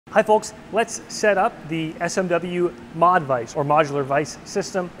Hi folks, let's set up the SMW Mod Vise or modular vise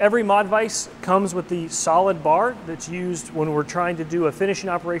system. Every Mod Vise comes with the solid bar that's used when we're trying to do a finishing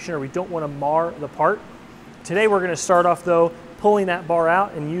operation or we don't want to mar the part. Today we're going to start off though pulling that bar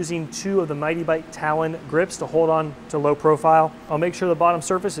out and using 2 of the Mighty Bite Talon grips to hold on to low profile. I'll make sure the bottom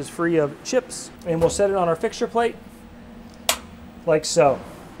surface is free of chips and we'll set it on our fixture plate like so.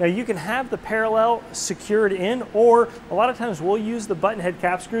 Now you can have the parallel secured in, or a lot of times we'll use the button head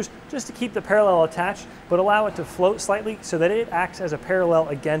cap screws just to keep the parallel attached, but allow it to float slightly so that it acts as a parallel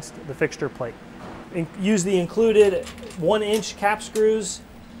against the fixture plate. And use the included 1-inch cap screws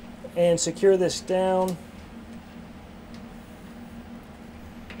and secure this down.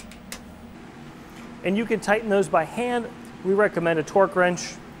 And you can tighten those by hand. We recommend a torque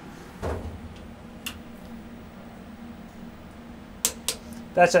wrench.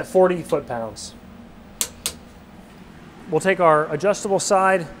 That's at 40 foot-pounds. We'll take our adjustable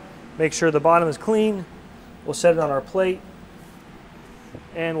side, make sure the bottom is clean. We'll set it on our plate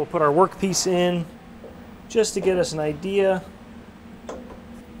and we'll put our workpiece in just to get us an idea.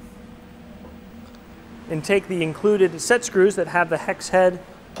 And take the included set screws that have the hex head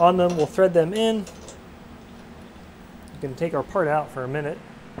on them. We'll thread them in. You can take our part out for a minute.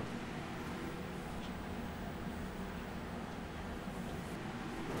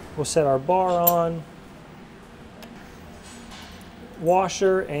 We'll set our bar on,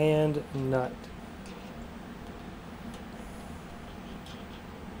 washer and nut.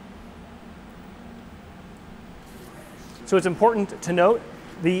 So it's important to note,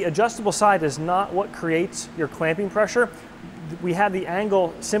 the adjustable side is not what creates your clamping pressure. We have the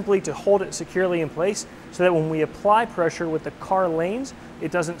angle simply to hold it securely in place so that when we apply pressure with the car lanes,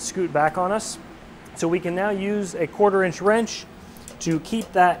 it doesn't scoot back on us. So we can now use a 1/4-inch wrench to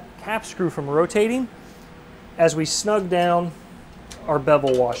keep that cap screw from rotating as we snug down our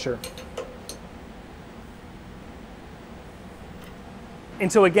bevel washer.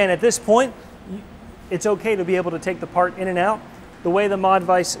 And so again, at this point, it's okay to be able to take the part in and out. The way the Mod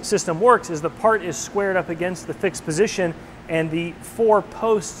Vise system works is the part is squared up against the fixed position and the 4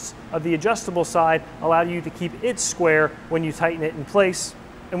 posts of the adjustable side allow you to keep it square when you tighten it in place.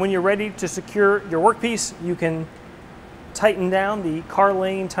 And when you're ready to secure your workpiece, you can tighten down the car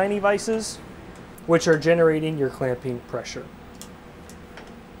lane tiny vices, which are generating your clamping pressure.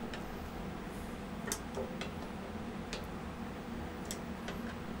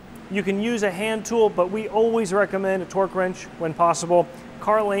 You can use a hand tool, but we always recommend a torque wrench when possible.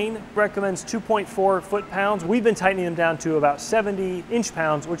 Car Lane recommends 2.4 foot-pounds. We've been tightening them down to about 70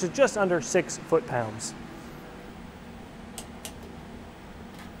 inch-pounds, which is just under 6 foot-pounds.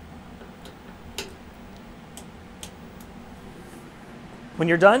 When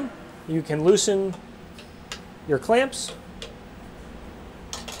you're done, you can loosen your clamps,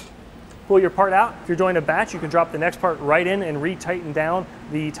 pull your part out. If you're doing a batch, you can drop the next part right in and re-tighten down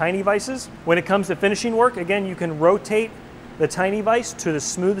the tiny vices. When it comes to finishing work, again, you can rotate the tiny vise to the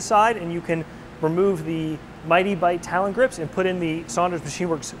smooth side and you can remove the Mighty Bite Talon grips and put in the Saunders Machine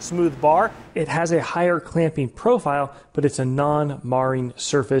Works smooth bar. It has a higher clamping profile, but it's a non-marring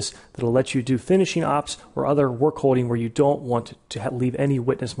surface that'll let you do finishing ops or other work holding where you don't want to leave any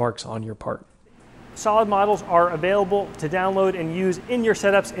witness marks on your part. Solid models are available to download and use in your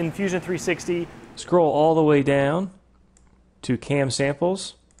setups in Fusion 360. Scroll all the way down to cam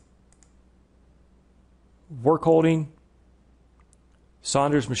samples, work holding,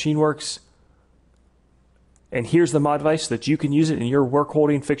 Saunders Machine Works, and here's the Mod Vise so that you can use it in your work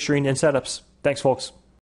holding, fixturing, and setups. Thanks, folks.